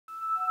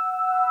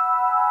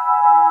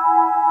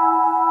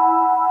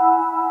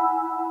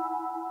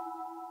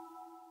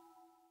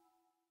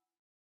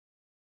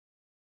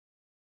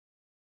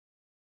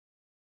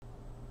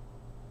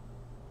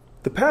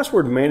The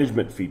password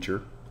management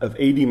feature of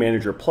AD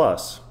Manager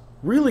Plus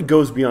really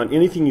goes beyond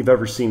anything you've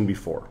ever seen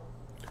before.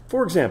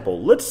 For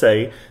example, let's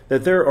say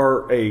that there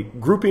are a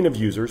grouping of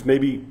users,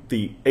 maybe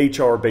the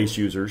HR-based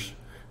users,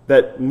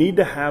 that need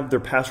to have their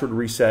password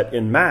reset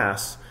en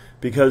masse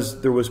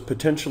because there was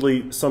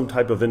potentially some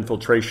type of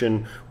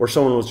infiltration or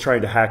someone was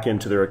trying to hack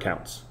into their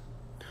accounts.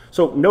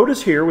 So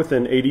notice here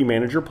within AD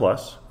Manager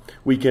Plus,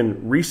 we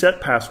can reset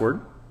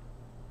password,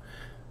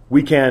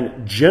 we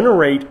can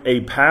generate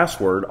a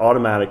password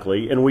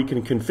automatically, and we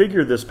can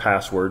configure this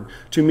password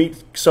to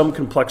meet some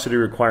complexity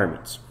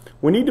requirements.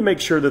 We need to make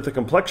sure that the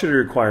complexity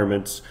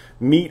requirements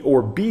meet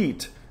or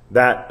beat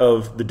that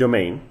of the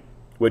domain,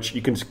 which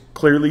you can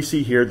clearly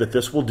see here that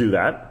this will do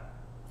that.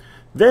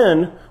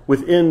 Then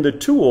within the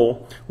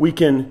tool, we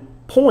can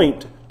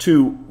point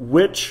to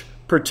which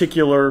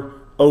particular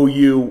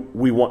OU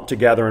we want to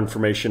gather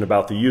information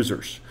about the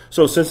users.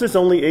 So since it's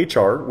only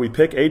HR, we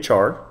pick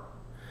HR,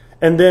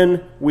 and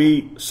then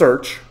we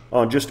search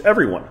on just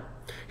everyone.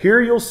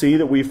 Here you'll see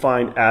that we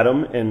find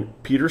Adam and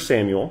Peter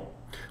Samuel.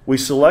 We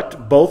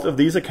select both of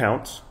these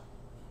accounts,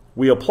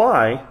 we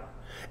apply,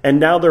 and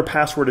now their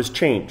password is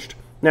changed.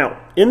 Now,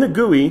 in the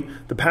GUI,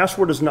 the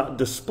password is not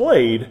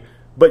displayed,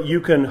 but you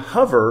can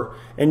hover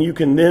and you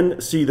can then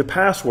see the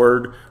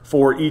password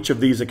for each of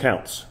these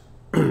accounts.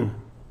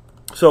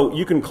 So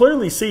you can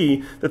clearly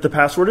see that the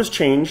password is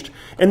changed,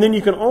 and then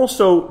you can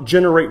also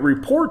generate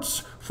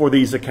reports for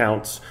these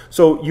accounts.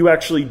 So you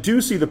actually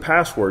do see the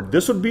password.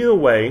 This would be the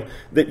way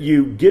that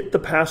you get the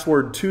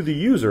password to the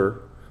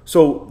user,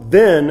 so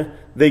then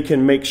they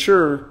can make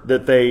sure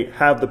that they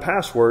have the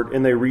password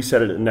and they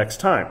reset it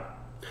next time.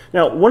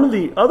 Now, one of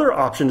the other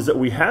options that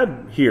we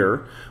had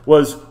here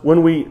was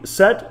when we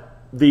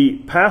set the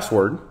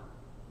password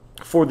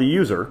for the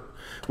user,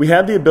 we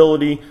had the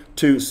ability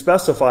to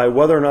specify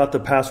whether or not the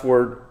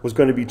password was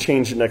going to be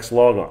changed at next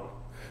logon.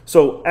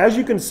 So as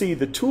you can see,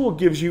 the tool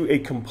gives you a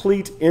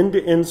complete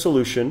end-to-end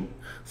solution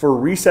for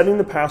resetting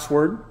the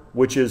password,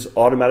 which is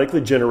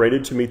automatically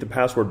generated to meet the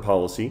password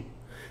policy,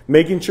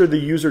 making sure the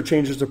user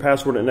changes their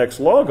password at next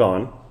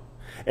logon,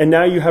 and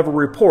now you have a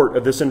report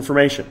of this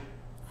information.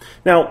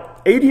 Now,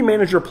 AD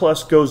Manager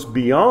Plus goes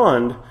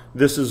beyond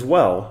this as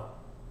well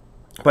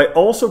by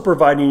also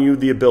providing you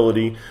the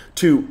ability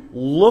to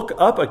look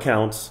up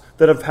accounts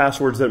that have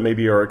passwords that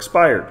maybe are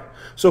expired.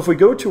 So if we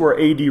go to our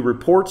AD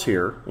reports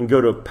here and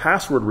go to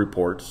password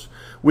reports,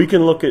 we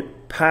can look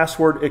at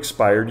password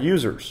expired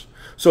users.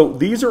 So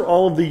these are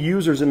all of the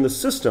users in the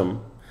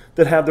system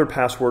that have their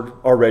password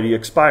already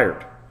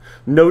expired.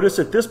 Notice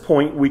at this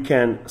point we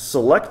can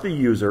select the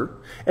user,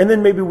 and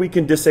then maybe we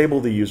can disable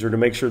the user to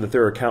make sure that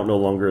their account no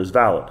longer is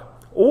valid.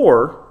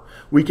 Or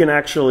we can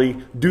actually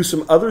do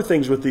some other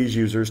things with these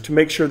users to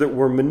make sure that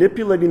we're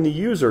manipulating the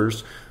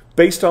users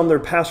based on their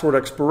password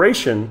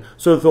expiration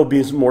so that they'll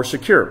be more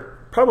secure.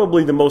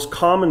 Probably the most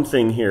common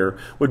thing here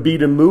would be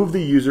to move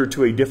the user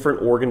to a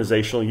different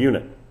organizational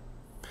unit.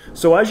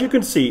 So as you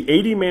can see,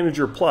 AD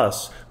Manager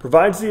Plus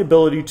provides the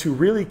ability to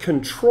really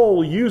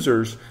control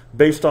users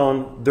based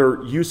on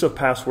their use of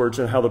passwords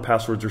and how the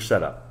passwords are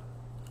set up.